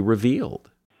never be revealed.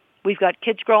 We've got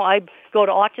kids I go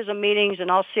to autism meetings and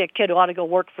I'll see a kid who ought to go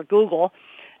work for Google,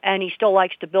 and he still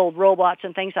likes to build robots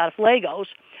and things out of Legos,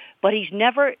 but he's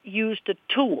never used a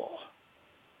tool.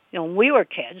 When we were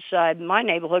kids, in my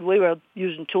neighborhood, we were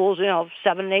using tools,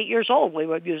 7 and 8 years old. We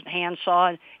were using handsaw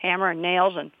and hammer and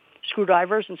nails and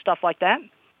screwdrivers and stuff like that.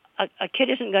 A kid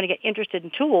isn't going to get interested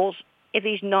in tools if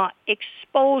he's not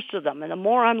exposed to them. And the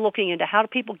more I'm looking into how do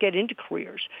people get into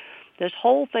careers, this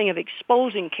whole thing of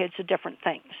exposing kids to different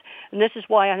things. And this is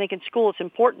why I think in school it's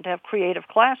important to have creative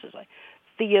classes like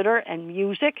theater and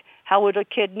music. How would a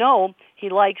kid know he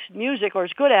likes music or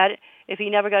is good at it if he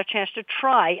never got a chance to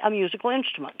try a musical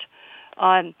instrument?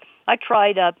 I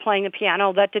tried playing the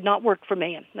piano. That did not work for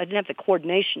me. I didn't have the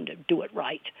coordination to do it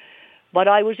right. But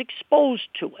I was exposed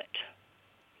to it.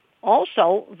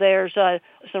 Also, there's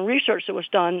some research that was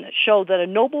done that showed that a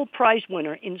Nobel Prize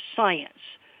winner in science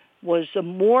was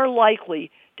more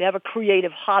likely to have a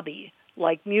creative hobby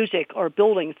like music or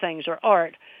building things or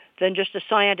art than just a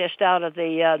scientist out of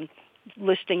the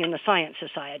listing in the Science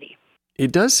Society.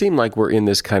 It does seem like we're in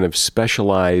this kind of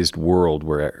specialized world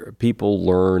where people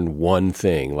learn one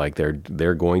thing, like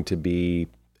they're going to be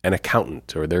an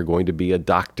accountant or they're going to be a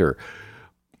doctor.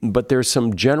 But there's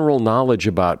some general knowledge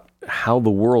about how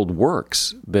the world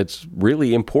works that's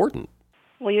really important.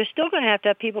 Well, you're still going to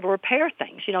have people to repair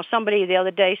things. Somebody the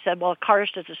other day said, well, a car is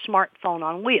just a smartphone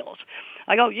on wheels.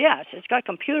 I go, yes, it's got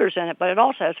computers in it, but it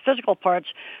also has physical parts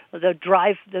that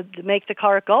drive, that make the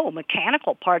car go,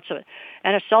 mechanical parts of it.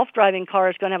 And a self-driving car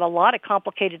is going to have a lot of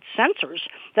complicated sensors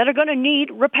that are going to need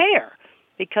repair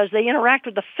because they interact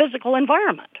with the physical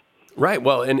environment. Right.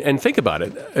 Well, and think about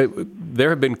it. There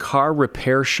have been car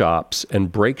repair shops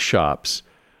and brake shops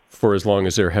for as long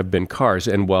as there have been cars.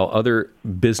 And while other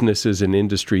businesses and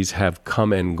industries have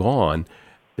come and gone,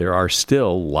 there are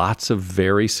still lots of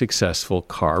very successful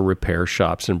car repair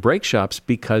shops and brake shops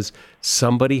because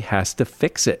somebody has to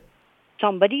fix it.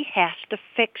 Somebody has to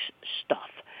fix stuff.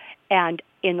 And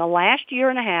in the last year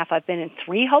and a half, I've been in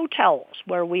 3 hotels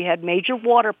where we had major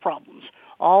water problems,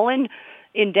 all in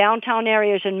downtown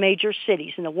areas in major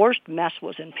cities. And the worst mess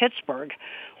was in Pittsburgh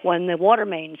when the water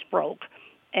mains broke.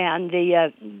 And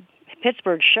the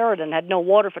Pittsburgh Sheraton had no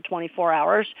water for 24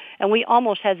 hours, and we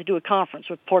almost had to do a conference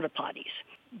with porta potties.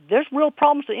 There's real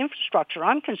problems with infrastructure.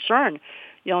 I'm concerned,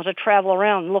 as I travel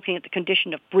around looking at the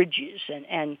condition of bridges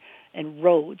and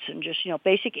roads and just,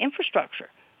 basic infrastructure.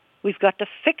 We've got to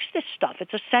fix this stuff.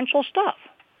 It's essential stuff.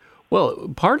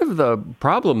 Well, part of the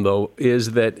problem, though,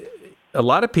 is that a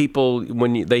lot of people,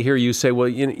 when they hear you say, well,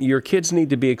 your kids need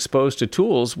to be exposed to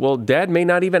tools, well, Dad may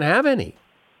not even have any.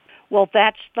 Well,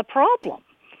 that's the problem.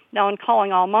 Now, in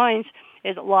Calling All Minds,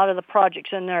 is a lot of the projects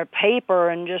in there paper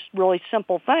and just really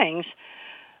simple things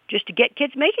just to get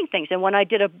kids making things. And when I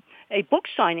did a book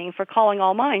signing for Calling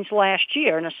All Minds last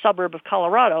year in a suburb of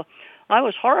Colorado, I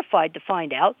was horrified to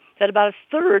find out that about a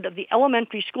third of the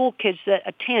elementary school kids that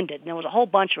attended, and there was a whole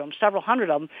bunch of them, several hundred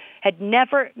of them, had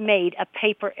never made a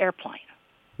paper airplane.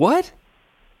 What?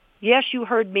 Yes, you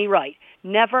heard me right.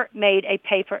 Never made a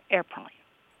paper airplane.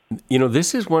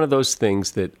 This is one of those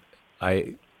things that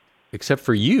except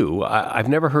for you, I've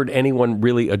never heard anyone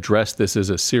really address this as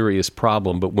a serious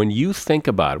problem. But when you think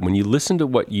about it, when you listen to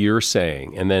what you're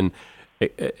saying and then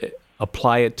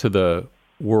apply it to the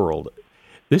world,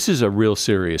 this is a real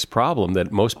serious problem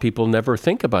that most people never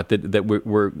think about, that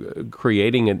we're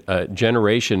creating a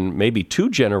generation, maybe 2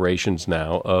 generations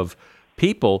now, of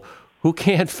people who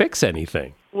can't fix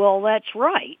anything. Well, that's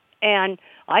right. And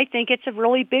I think it's a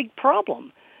really big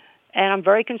problem. And I'm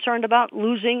very concerned about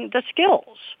losing the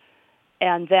skills.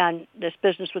 And then this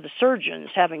business with the surgeons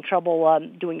having trouble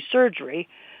doing surgery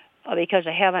because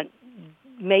they haven't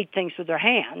made things with their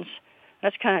hands.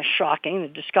 That's kind of shocking to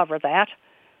discover that.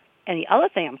 And the other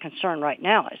thing I'm concerned right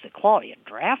now is the quality of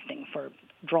drafting for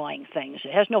drawing things.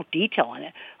 It has no detail in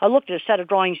it. I looked at a set of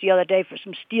drawings the other day for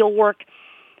some steel work,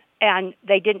 and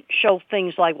they didn't show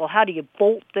things like, well, how do you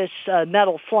bolt this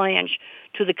metal flange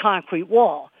to the concrete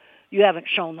wall? You haven't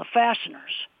shown the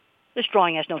fasteners. This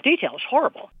drawing has no detail. It's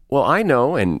horrible. Well, I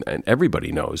know, and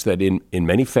everybody knows, that in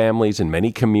many families, in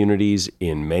many communities,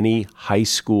 in many high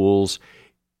schools,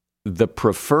 the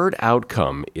preferred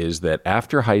outcome is that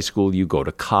after high school, you go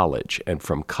to college. And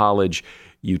from college,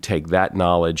 you take that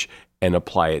knowledge and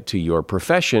apply it to your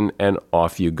profession, and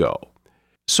off you go.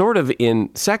 Sort of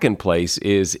in second place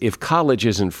is, if college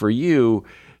isn't for you,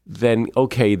 then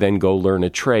okay, then go learn a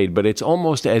trade. But it's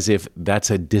almost as if that's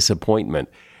a disappointment.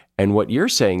 And what you're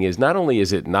saying is, not only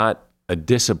is it not a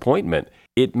disappointment,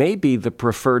 it may be the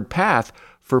preferred path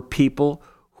for people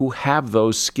who have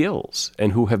those skills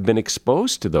and who have been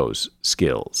exposed to those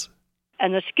skills.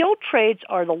 And the skilled trades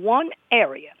are the one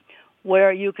area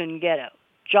where you can get a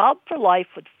job for life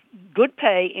with good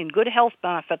pay and good health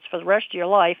benefits for the rest of your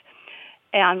life.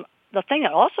 And the thing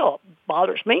that also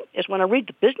bothers me is when I read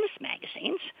the business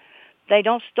magazines, they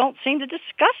don't seem to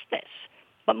discuss this.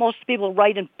 But most people who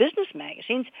write in business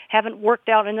magazines haven't worked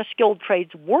out in the skilled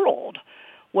trades world,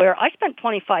 where I spent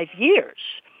 25 years.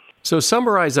 So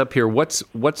summarize up here,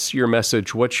 what's your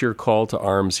message? What's your call to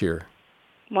arms here?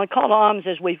 My call to arms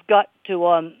is we've got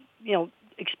to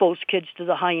expose kids to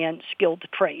the high-end skilled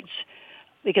trades,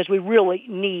 because we really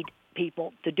need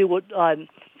people to do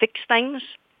fix things,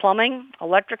 plumbing,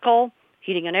 electrical,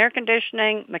 heating and air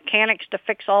conditioning, mechanics to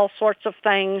fix all sorts of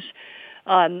things,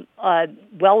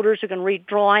 welders who can read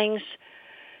drawings,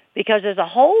 because there's a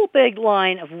whole big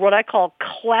line of what I call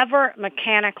clever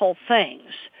mechanical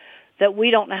things that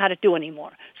we don't know how to do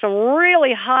anymore. Some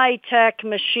really high-tech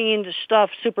machine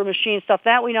stuff, super machine stuff,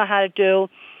 that we know how to do.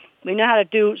 We know how to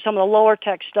do some of the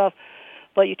lower-tech stuff.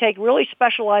 But you take really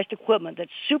specialized equipment that's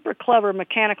super clever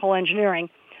mechanical engineering,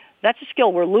 that's a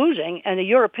skill we're losing, and the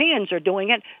Europeans are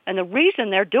doing it. And the reason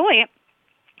they're doing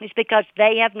it is because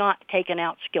they have not taken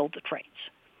out skilled trades.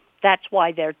 That's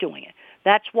why they're doing it.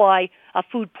 That's why a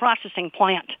food processing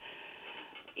plant,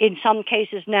 in some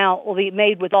cases now, will be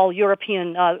made with all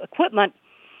European equipment,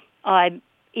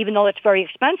 even though it's very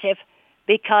expensive,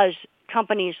 because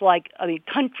countries like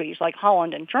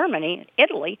Holland and Germany and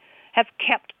Italy have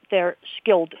kept their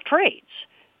skilled trades.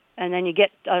 And then you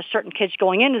get certain kids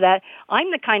going into that.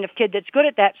 I'm the kind of kid that's good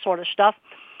at that sort of stuff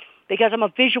because I'm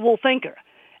a visual thinker.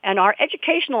 And our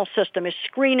educational system is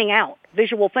screening out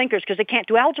visual thinkers because they can't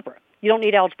do algebra. You don't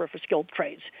need algebra for skilled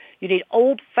trades. You need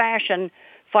old-fashioned,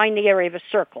 find the area of a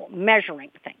circle, measuring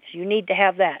things. You need to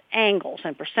have that, angles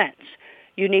and percents.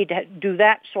 You need to do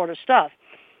that sort of stuff.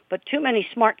 But too many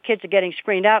smart kids are getting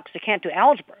screened out because they can't do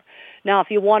algebra. Now,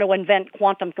 if you want to invent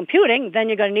quantum computing, then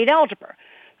you're going to need algebra.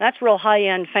 That's real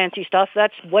high-end fancy stuff.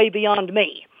 That's way beyond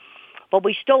me. But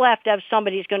we still have to have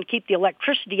somebody who's going to keep the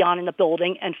electricity on in the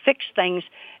building and fix things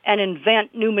and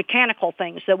invent new mechanical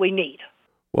things that we need.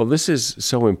 Well, this is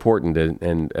so important,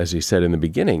 and as you said in the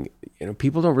beginning,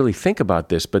 people don't really think about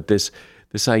this, but this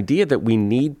idea that we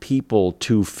need people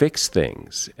to fix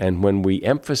things, and when we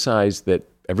emphasize that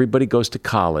everybody goes to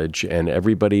college and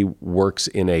everybody works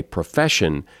in a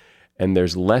profession, and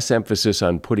there's less emphasis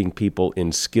on putting people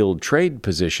in skilled trade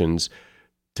positions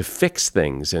to fix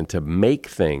things and to make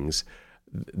things,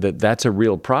 that's a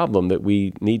real problem that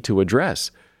we need to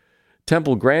address.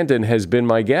 Temple Grandin has been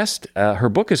my guest. Her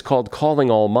book is called Calling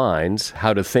All Minds,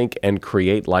 How to Think and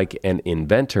Create Like an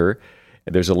Inventor.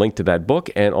 There's a link to that book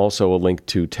and also a link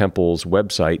to Temple's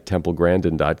website,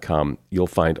 templegrandin.com. You'll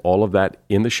find all of that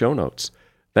in the show notes.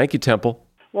 Thank you, Temple.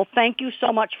 Well, thank you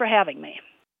so much for having me.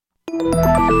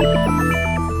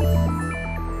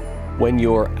 When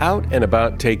you're out and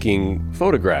about taking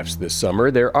photographs this summer,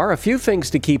 there are a few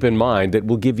things to keep in mind that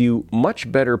will give you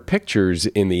much better pictures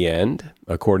in the end,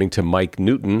 according to Mike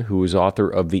Newton, who is author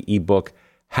of the ebook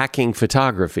Hacking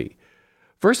Photography.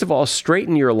 First of all,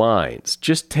 straighten your lines.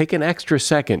 Just take an extra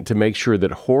second to make sure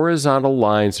that horizontal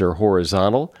lines are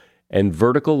horizontal and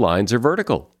vertical lines are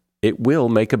vertical. It will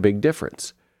make a big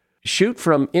difference. Shoot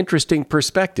from interesting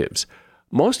perspectives.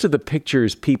 Most of the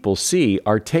pictures people see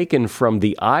are taken from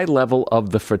the eye level of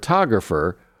the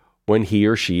photographer when he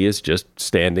or she is just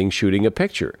standing shooting a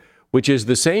picture, which is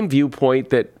the same viewpoint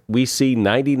that we see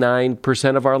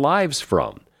 99% of our lives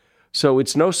from. So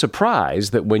it's no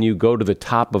surprise that when you go to the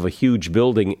top of a huge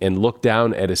building and look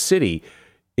down at a city,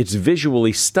 it's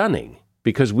visually stunning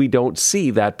because we don't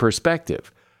see that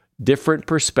perspective. Different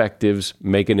perspectives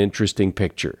make an interesting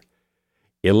picture.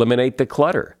 Eliminate the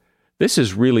clutter. This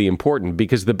is really important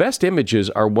because the best images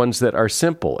are ones that are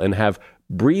simple and have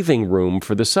breathing room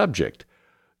for the subject.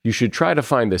 You should try to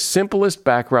find the simplest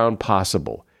background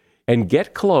possible and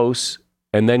get close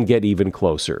and then get even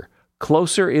closer.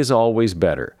 Closer is always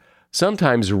better.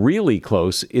 Sometimes really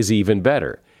close is even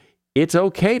better. It's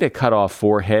okay to cut off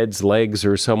foreheads, legs,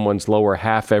 or someone's lower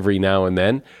half every now and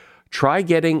then. Try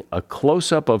getting a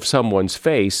close-up of someone's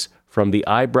face from the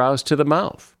eyebrows to the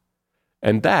mouth.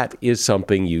 And that is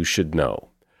something you should know.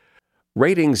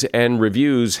 Ratings and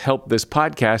reviews help this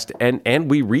podcast, and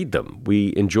we read them.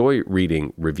 We enjoy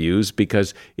reading reviews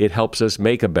because it helps us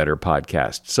make a better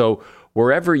podcast. So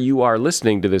wherever you are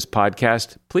listening to this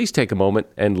podcast, please take a moment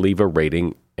and leave a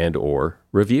rating and or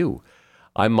review.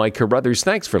 I'm Mike Carruthers.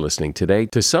 Thanks for listening today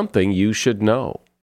to Something You Should Know.